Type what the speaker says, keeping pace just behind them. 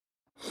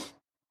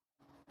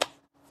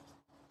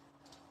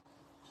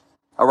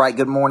All right,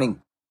 good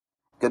morning.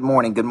 Good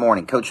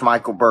morning. Coach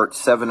Michael Burt,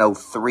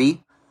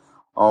 7:03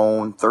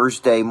 on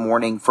Thursday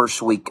morning,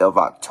 first week of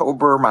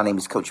October. My name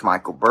is Coach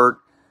Michael Burt.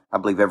 I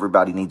believe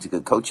everybody needs a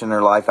good coach in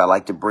their life. I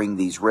like to bring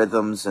these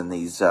rhythms and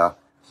these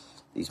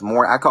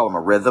more, I call them a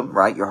rhythm,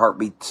 right? Your heart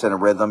beats in a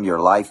rhythm. Your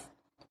life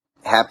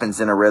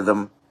happens in a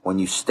rhythm. When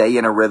you stay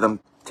in a rhythm,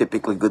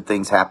 typically good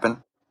things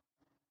happen.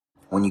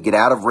 When you get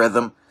out of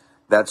rhythm,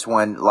 that's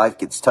when life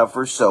gets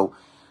tougher. So,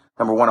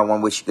 number one, I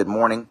want to wish you good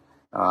morning.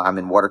 I'm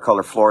in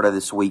Watercolor, Florida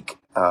this week,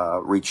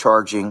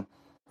 recharging.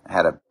 I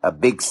had a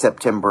big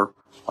September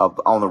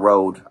on the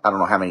road. I don't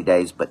know how many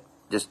days, but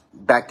just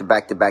back to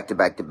back. So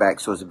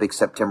it was a big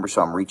September.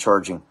 So I'm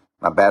recharging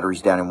my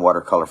batteries down in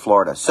Watercolor,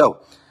 Florida.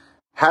 So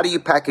how do you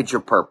package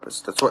your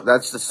purpose?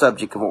 That's the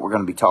subject of what we're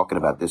going to be talking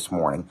about this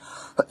morning.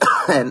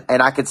 and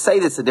I could say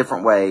this a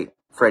different way,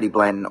 Freddie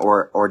Blanton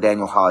or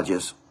Daniel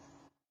Hodges.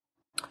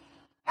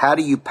 How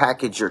do you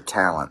package your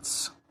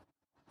talents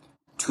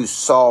to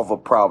solve a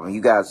problem? You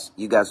guys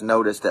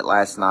noticed that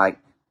last night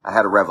I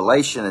had a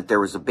revelation that there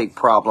was a big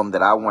problem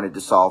that I wanted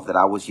to solve, that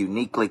I was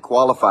uniquely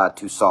qualified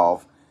to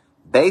solve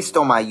based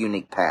on my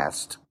unique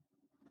past.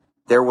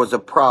 There was a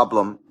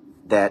problem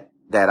that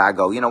I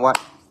go, you know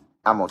what?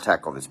 I'm going to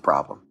tackle this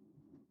problem.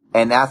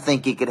 And I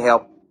think it could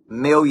help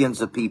millions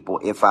of people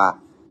if I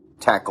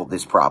tackle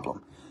this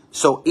problem.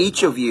 So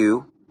each of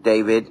you,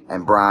 David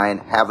and Brian,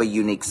 have a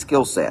unique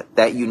skill set.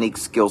 That unique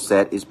skill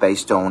set is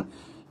based on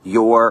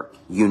your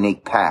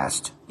unique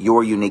past,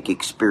 your unique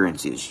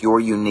experiences, your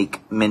unique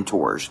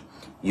mentors,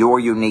 your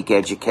unique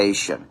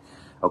education.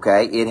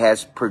 Okay? It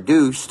has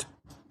produced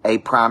a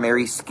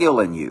primary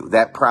skill in you.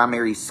 That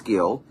primary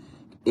skill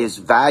is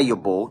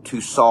valuable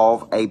to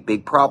solve a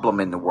big problem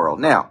in the world.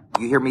 Now,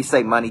 you hear me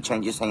say money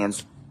changes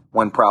hands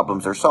when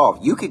problems are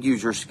solved. You could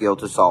use your skill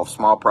to solve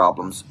small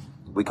problems.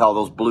 We call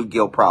those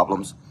bluegill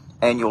problems,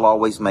 and you'll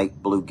always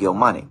make bluegill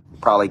money. You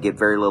probably get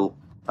very little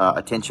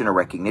attention or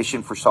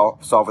recognition for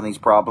solving these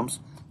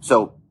problems.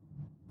 So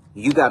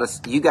you gotta,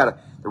 the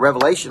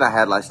revelation I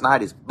had last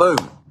night is, boom,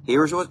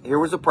 here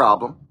was a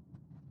problem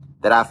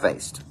that I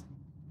faced.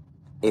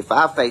 If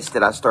I faced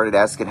it, I started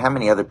asking how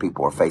many other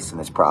people are facing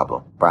this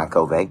problem, Brian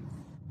Covey.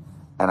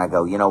 And I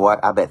go, you know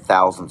what? I bet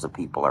thousands of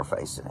people are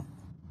facing it.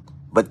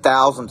 But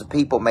thousands of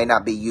people may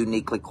not be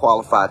uniquely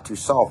qualified to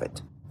solve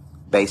it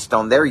based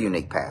on their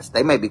unique past.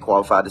 They may be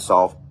qualified to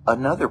solve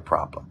another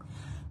problem.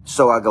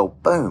 So I go,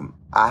 boom,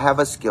 I have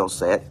a skill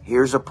set.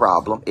 Here's a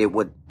problem.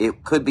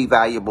 It could be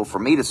valuable for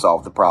me to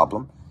solve the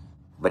problem,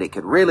 but it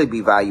could really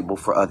be valuable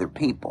for other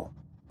people.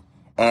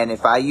 And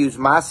if I use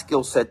my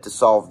skill set to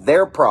solve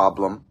their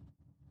problem,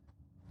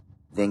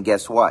 then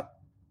guess what?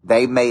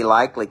 They may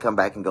likely come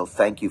back and go,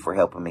 thank you for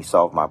helping me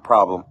solve my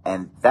problem.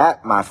 And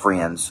that, my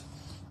friends,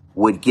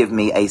 would give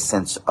me a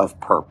sense of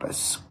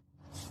purpose.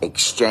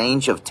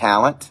 Exchange of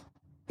talent,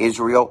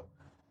 Israel,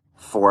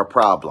 for a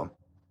problem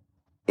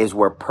is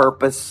where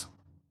purpose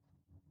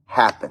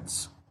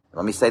happens.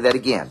 Let me say that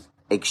again.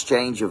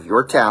 Exchange of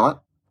your talent.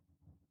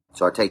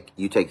 So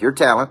you take your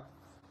talent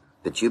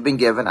that you've been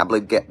given. I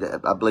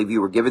believe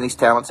you were given these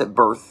talents at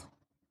birth.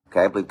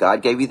 Okay. I believe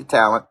God gave you the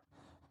talent.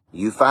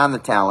 You find the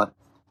talent.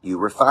 You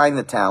refine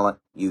the talent.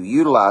 You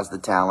utilize the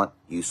talent.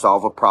 You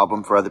solve a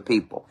problem for other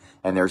people.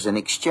 And there's an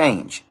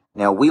exchange.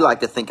 Now, we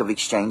like to think of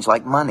exchange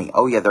like money.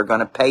 Oh, yeah, they're going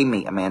to pay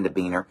me, Amanda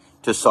Beener,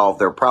 to solve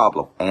their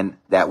problem. And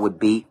that would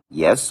be,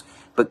 yes,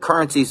 but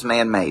currency is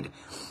man-made.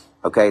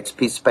 Okay, it's a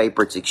piece of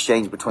paper. It's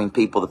exchanged between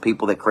people. The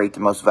people that create the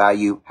most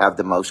value have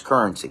the most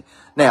currency.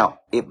 Now,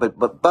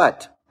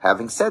 but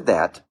having said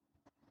that,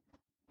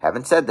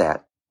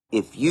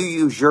 if you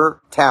use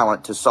your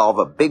talent to solve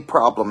a big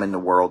problem in the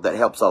world that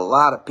helps a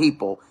lot of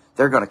people,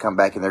 they're going to come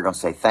back and they're going to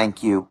say,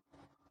 thank you,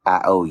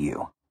 I owe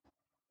you.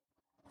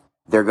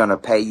 They're going to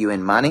pay you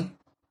in money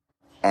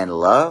and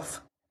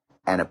love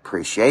and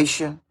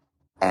appreciation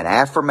and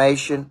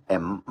affirmation.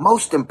 And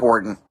most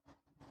important,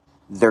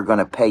 they're going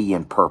to pay you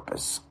in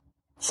purpose.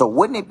 So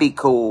wouldn't it be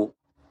cool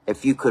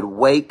if you could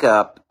wake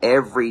up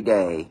every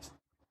day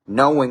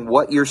knowing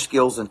what your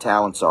skills and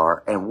talents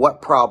are and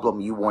what problem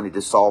you wanted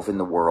to solve in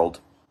the world,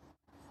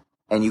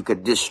 and you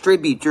could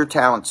distribute your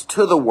talents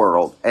to the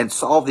world and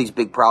solve these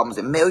big problems,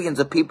 and millions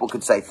of people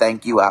could say,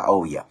 thank you, I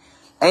owe you.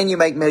 And you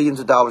make millions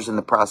of dollars in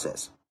the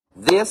process.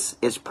 This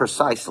is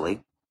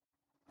precisely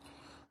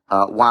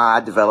why I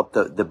developed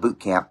the boot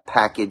camp,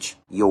 Package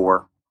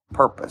Your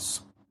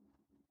Purpose.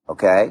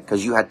 Okay?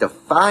 Because you have to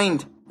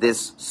find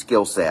this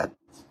skill set.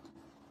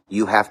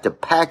 You have to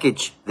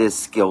package this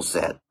skill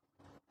set.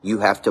 You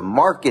have to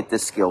market the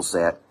skill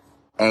set,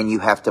 and you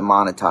have to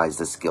monetize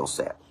the skill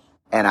set.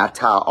 And I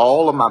tie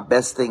all of my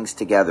best things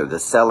together: the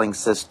selling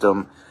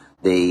system,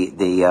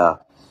 everything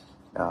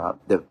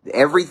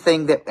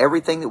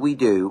that we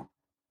do.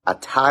 I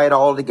tie it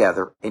all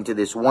together into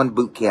this one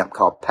boot camp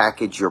called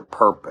Package Your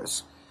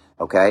Purpose.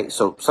 Okay,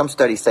 so some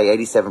studies say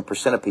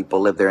 87% of people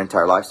live their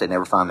entire lives, they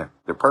never find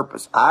their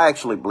purpose. I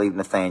actually believe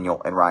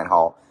Nathaniel and Ryan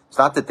Hall. It's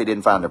not that they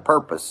didn't find their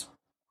purpose.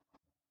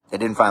 They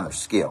didn't find their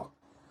skill.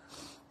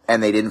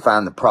 And they didn't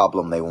find the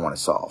problem they want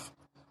to solve.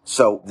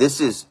 So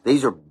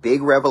these are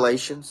big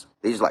revelations.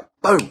 These are like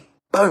boom,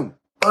 boom,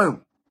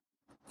 boom.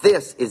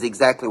 This is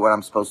exactly what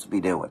I'm supposed to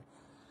be doing.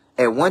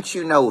 And once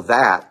you know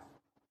that,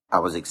 I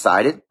was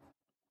excited.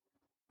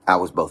 I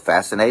was both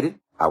fascinated.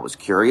 I was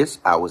curious.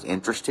 I was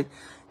interested.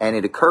 And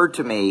it occurred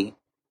to me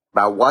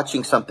by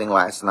watching something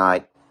last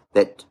night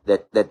that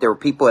there were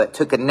people that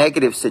took a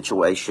negative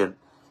situation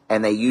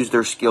and they used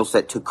their skill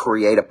set to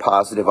create a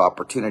positive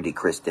opportunity,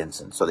 Chris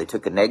Denson. So they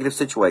took a negative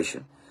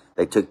situation.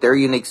 They took their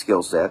unique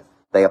skill set.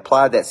 They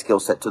applied that skill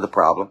set to the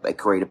problem. They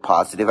created a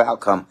positive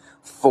outcome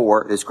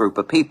for this group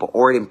of people,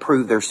 or it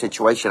improved their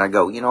situation. I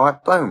go, you know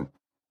what? Boom.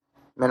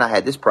 Man, I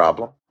had this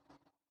problem.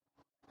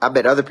 I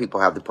bet other people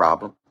have the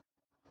problem,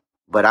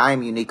 but I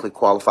am uniquely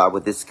qualified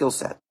with this skill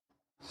set.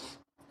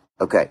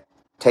 Okay.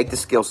 Take the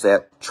skill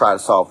set, try to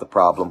solve the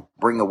problem,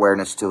 bring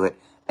awareness to it.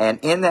 And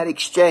in that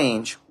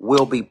exchange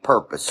will be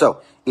purpose.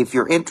 So if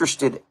you're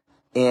interested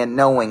in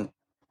knowing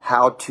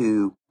how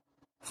to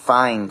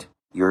find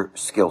your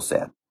skill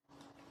set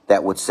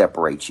that would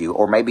separate you,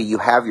 or maybe you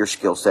have your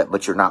skill set,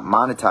 but you're not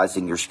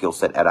monetizing your skill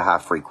set at a high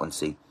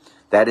frequency,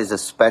 that is a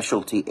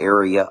specialty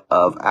area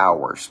of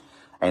ours.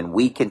 And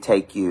we can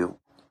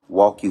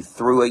walk you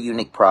through a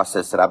unique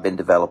process that I've been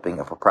developing,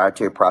 a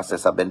proprietary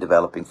process I've been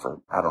developing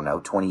for,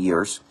 20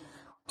 years.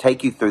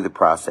 Take you through the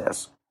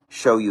process,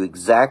 show you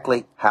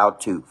exactly how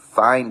to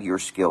find your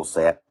skill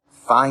set,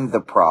 find the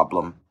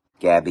problem,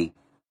 Gabby,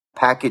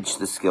 package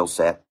the skill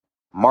set,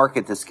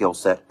 market the skill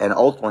set, and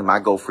ultimately my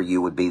goal for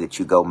you would be that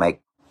you go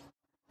make,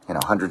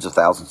 hundreds of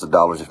thousands of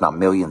dollars, if not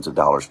millions of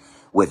dollars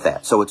with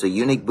that. So it's a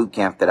unique boot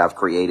camp that I've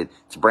created.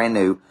 It's brand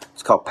new.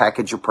 It's called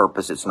Package Your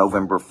Purpose. It's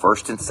November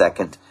 1st and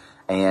 2nd.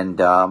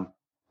 And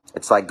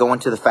it's like going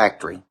to the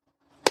factory.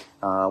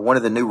 One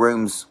of the new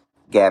rooms,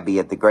 Gabby,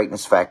 at the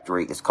Greatness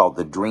Factory is called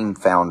the Dream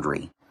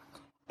Foundry.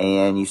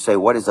 And you say,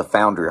 what is a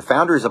foundry? A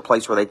foundry is a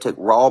place where they took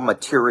raw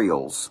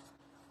materials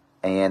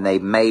and they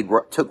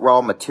took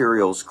raw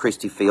materials,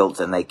 Christy Fields,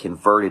 and they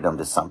converted them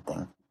to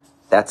something.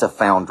 That's a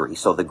foundry.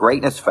 So the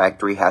Greatness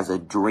Factory has a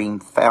Dream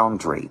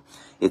Foundry.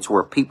 It's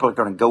where people are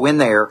going to go in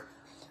there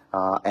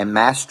and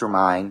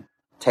mastermind,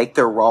 take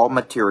their raw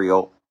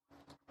material,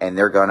 and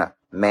they're going to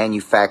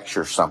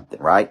manufacture something,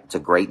 right? It's a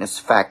Greatness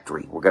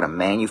Factory. We're going to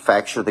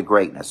manufacture the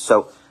greatness.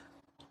 So,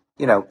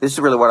 this is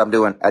really what I'm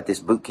doing at this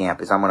boot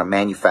camp is I'm going to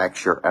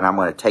manufacture, and I'm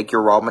going to take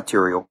your raw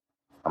material.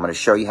 I'm going to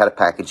show you how to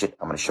package it.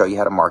 I'm going to show you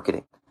how to market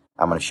it.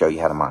 I'm going to show you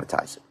how to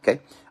monetize it.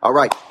 Okay. All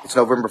right. It's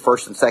November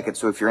 1st and 2nd.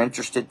 So if you're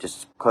interested,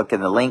 just click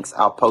in the links.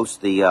 I'll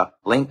post the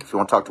link. If you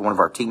want to talk to one of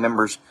our team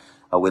members,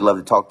 we'd love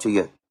to talk to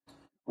you.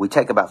 We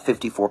take about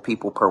 54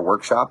 people per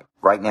workshop.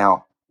 Right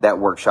now, that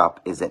workshop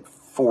is at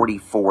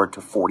 44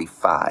 to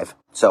 45.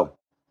 So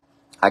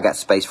I got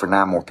space for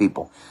 9 more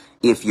people.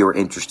 If you're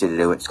interested to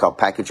do it, it's called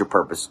Package Your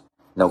Purpose,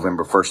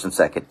 November 1st and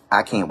 2nd.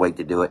 I can't wait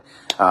to do it.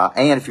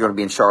 And if you're going to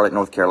be in Charlotte,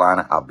 North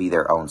Carolina, I'll be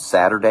there on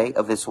Saturday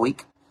of this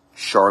week.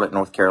 Charlotte,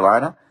 North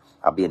Carolina.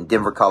 I'll be in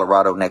Denver,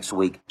 Colorado next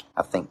week.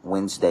 I think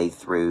Wednesday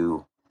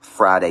through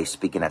Friday,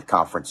 speaking at a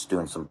conference,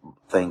 doing some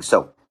things.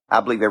 So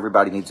I believe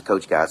everybody needs a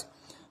coach, guys.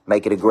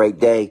 Make it a great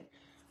day.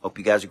 Hope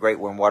you guys are great.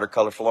 We're in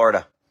Watercolor,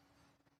 Florida.